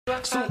So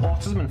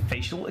autism and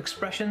facial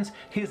expressions,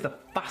 here's the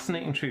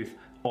fascinating truth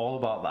all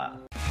about that.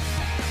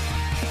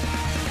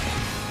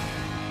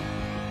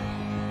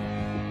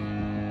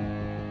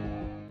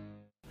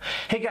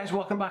 Hey guys,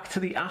 welcome back to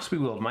the Ask Me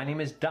world. My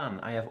name is Dan.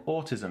 I have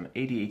autism,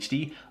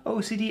 ADHD,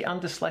 OCD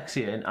and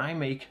dyslexia, and I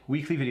make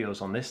weekly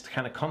videos on this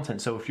kind of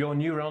content. So if you're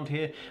new around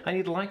here and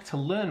you'd like to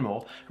learn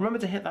more, remember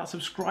to hit that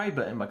subscribe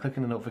button by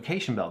clicking the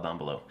notification bell down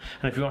below.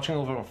 And if you're watching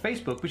over on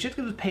Facebook, be sure to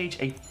give the page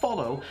a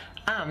follow,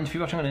 and if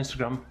you're watching on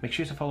Instagram, make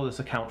sure to follow this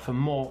account for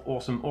more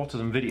awesome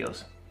autism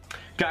videos.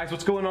 Guys,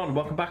 what's going on?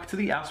 Welcome back to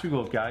the Ask Me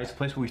world, guys, a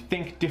place where we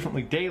think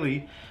differently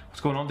daily.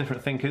 What's going on,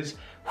 different thinkers?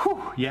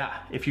 Whew, yeah,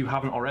 if you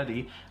haven't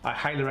already, I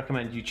highly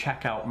recommend you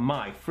check out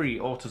my free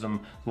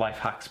Autism Life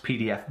Hacks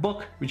PDF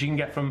book, which you can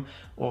get from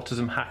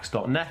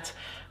autismhacks.net.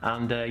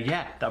 And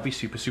yeah, that'd be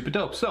super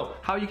dope. So,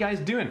 how are you guys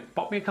doing?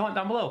 Pop me a comment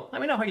down below.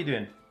 Let me know how you're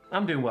doing.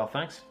 I'm doing well,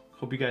 thanks.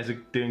 Hope you guys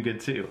are doing good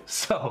too.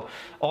 So,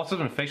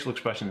 autism and facial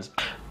expressions.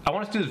 I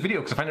wanted to do this video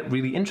because I find it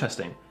really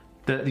interesting.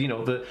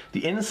 The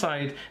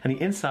inside and the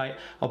insight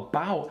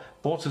about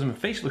autism and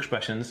facial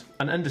expressions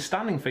and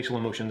understanding facial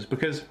emotions,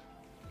 because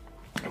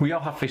we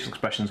all have facial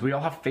expressions, we all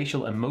have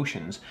facial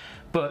emotions,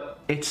 but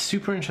it's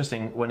super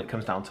interesting when it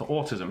comes down to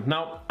autism.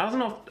 Now, as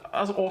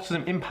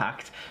autism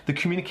impacts the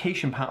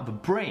communication part of the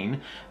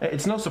brain,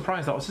 it's no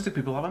surprise that autistic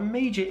people have a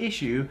major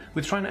issue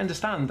with trying to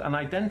understand and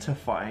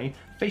identify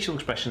facial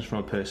expressions from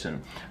a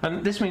person.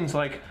 And this means,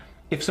 like,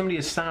 if somebody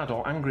is sad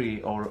or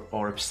angry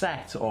or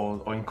upset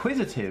or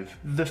inquisitive,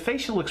 the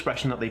facial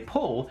expression that they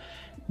pull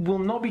will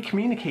not be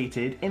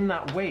communicated in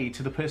that way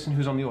to the person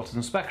who's on the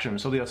autism spectrum.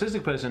 So the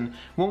autistic person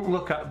won't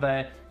look at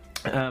their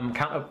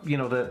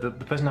the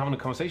person having a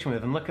conversation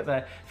with and look at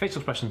their facial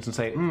expressions and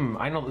say,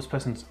 I know that this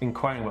person's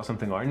inquiring about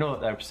something, or I know that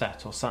they're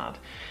upset or sad.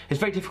 It's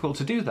very difficult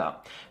to do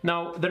that.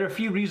 Now, there are a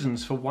few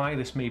reasons for why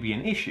this may be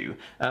an issue.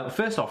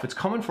 First off, it's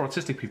common for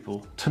autistic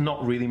people to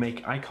not really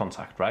make eye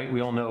contact, right?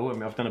 We all know, I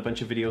mean, I've done a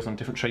bunch of videos on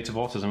different traits of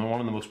autism, and one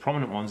of the most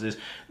prominent ones is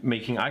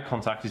making eye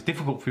contact is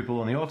difficult for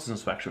people on the autism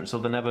spectrum, so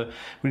they're never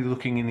really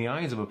looking in the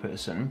eyes of a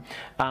person,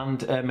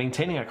 and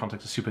maintaining eye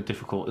contact is super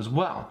difficult as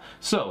well.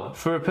 So,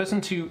 for a person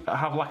to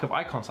have lack of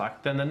eye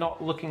contact, then they're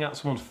not looking at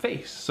someone's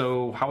face.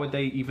 So how would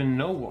they even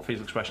know what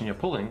facial expression you're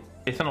pulling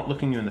if they're not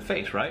looking you in the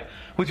face, right?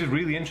 Which is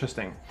really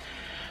interesting.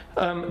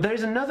 There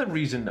is another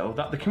reason, though,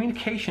 that the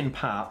communication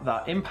part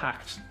that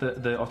impacts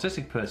the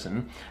autistic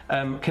person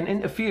can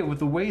interfere with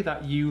the way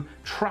that you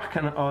track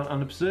and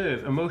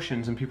observe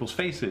emotions in people's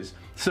faces.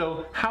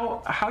 So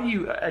how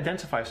you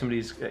identify if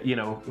somebody's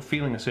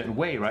feeling a certain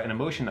way, right? An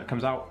emotion that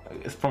comes out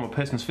from a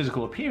person's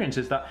physical appearance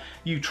is that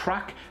you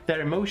track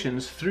their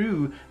emotions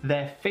through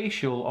their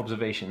facial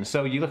observations.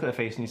 So you look at their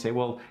face and you say,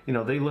 well,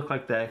 they look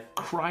like they're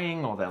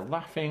crying, or they're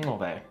laughing, or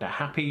they're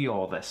happy,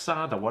 or they're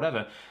sad, or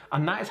whatever.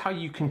 And that is how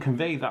you can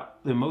convey that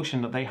the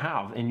emotion that they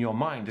have in your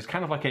mind. It's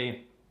kind of like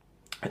a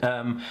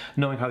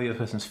knowing how the other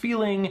person's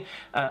feeling,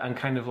 and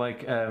kind of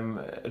like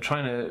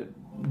trying to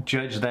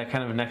judge their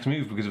kind of next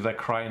move, because if they're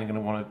crying, they're going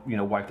to want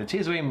to wipe their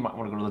tears away, might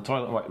want to go to the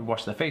toilet,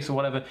 wash their face or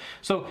whatever.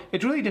 So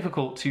it's really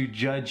difficult to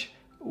judge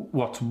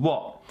what's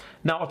what.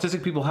 Now,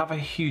 autistic people have a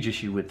huge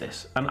issue with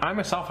this, and I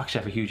myself actually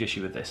have a huge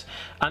issue with this.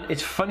 And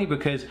it's funny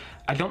because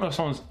I don't know if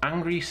someone's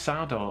angry,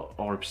 sad,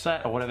 or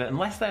upset or whatever,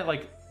 unless they're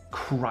like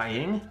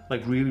crying,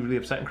 like really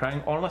upset and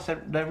crying, or unless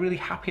they're really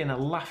happy and they're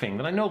laughing.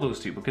 And I know those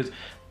two because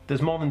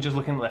there's more than just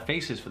looking at their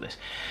faces for this.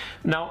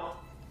 Now,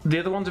 the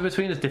other ones in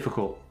between is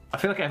difficult. I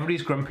feel like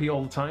everybody's grumpy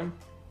all the time,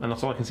 and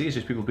that's all I can see is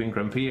just people being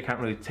grumpy. I can't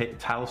really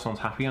tell if someone's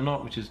happy or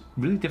not, which is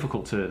really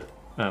difficult to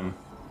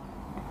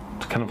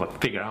kind of like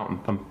figure out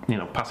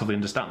and passively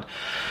understand.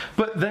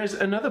 But there's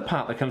another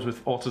part that comes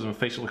with autism and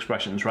facial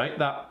expressions, right?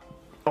 That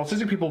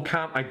autistic people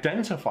can't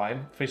identify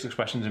facial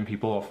expressions in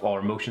people or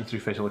emotions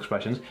through facial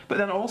expressions, but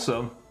then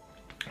also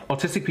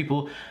autistic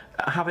people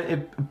have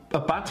a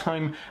bad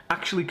time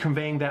actually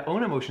conveying their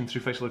own emotion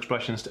through facial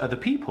expressions to other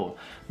people.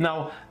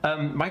 Now,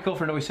 my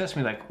girlfriend always says to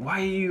me, like,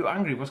 why are you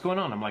angry? What's going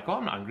on? I'm like, oh,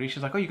 I'm not angry.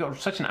 She's like, oh, you got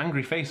such an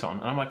angry face on.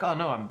 And I'm like, oh,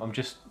 no, I'm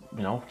just,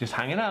 just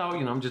hanging out,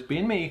 I'm just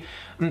being me.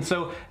 And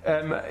so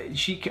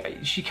she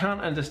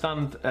can't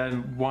understand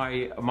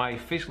why my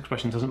facial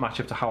expression doesn't match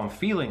up to how I'm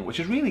feeling,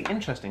 which is really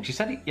interesting. She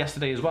said it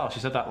yesterday as well.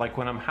 She said that, like,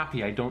 when I'm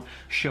happy, I don't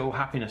show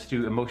happiness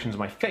through emotions on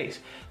my face.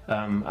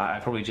 I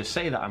probably just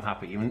say that I'm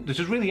happy, which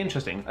is really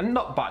interesting. And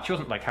not bad. She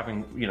wasn't like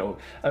having,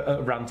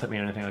 a rant at me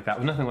or anything like that. It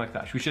was nothing like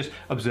that. She was just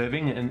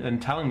observing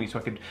and telling me so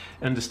I could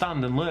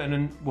understand and learn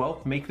and,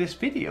 well, make this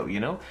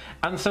video,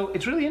 And so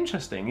it's really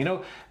interesting,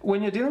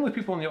 when you're dealing with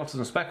people on the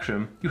autism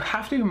spectrum, you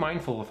have to be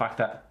mindful of the fact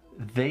that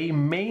they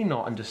may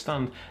not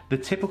understand the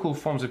typical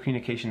forms of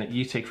communication that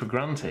you take for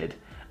granted,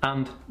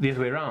 and the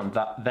other way around,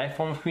 that their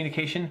form of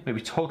communication may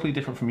be totally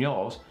different from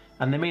yours,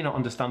 and they may not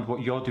understand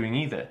what you're doing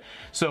either.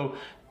 So,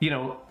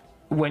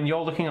 when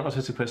you're looking at an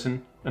autistic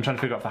person and trying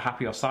to figure out if they're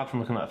happy or sad from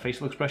looking at a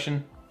facial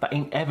expression, that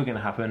ain't ever going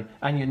to happen,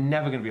 and you're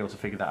never going to be able to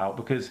figure that out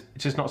because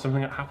it's just not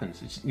something that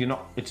happens.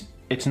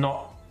 It's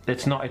not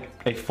It's not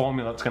a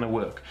formula that's going to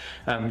work.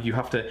 You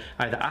have to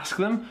either ask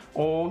them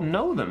or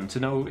know them to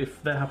know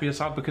if they're happy or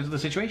sad because of the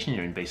situation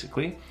you're in,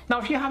 basically. Now,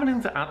 if you have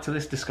anything to add to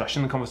this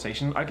discussion and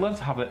conversation, I'd love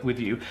to have it with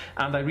you,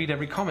 and I read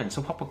every comment,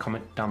 so pop a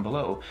comment down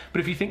below.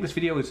 But if you think this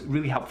video is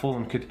really helpful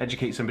and could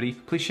educate somebody,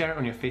 please share it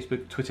on your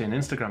Facebook, Twitter, and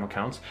Instagram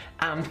accounts,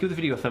 and give the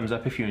video a thumbs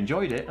up if you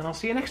enjoyed it, and I'll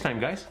see you next time,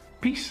 guys.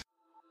 Peace!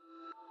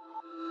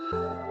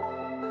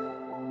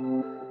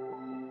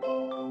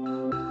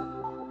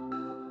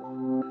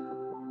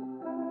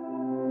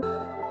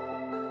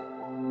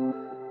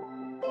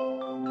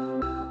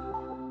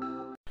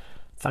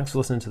 Thanks for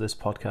listening to this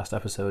podcast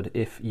episode.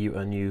 If you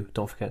are new,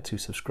 don't forget to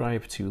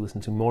subscribe to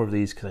listen to more of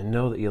these, because I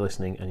know that you're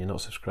listening and you're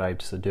not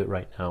subscribed, so do it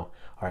right now.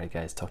 Alright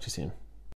guys, talk to you soon.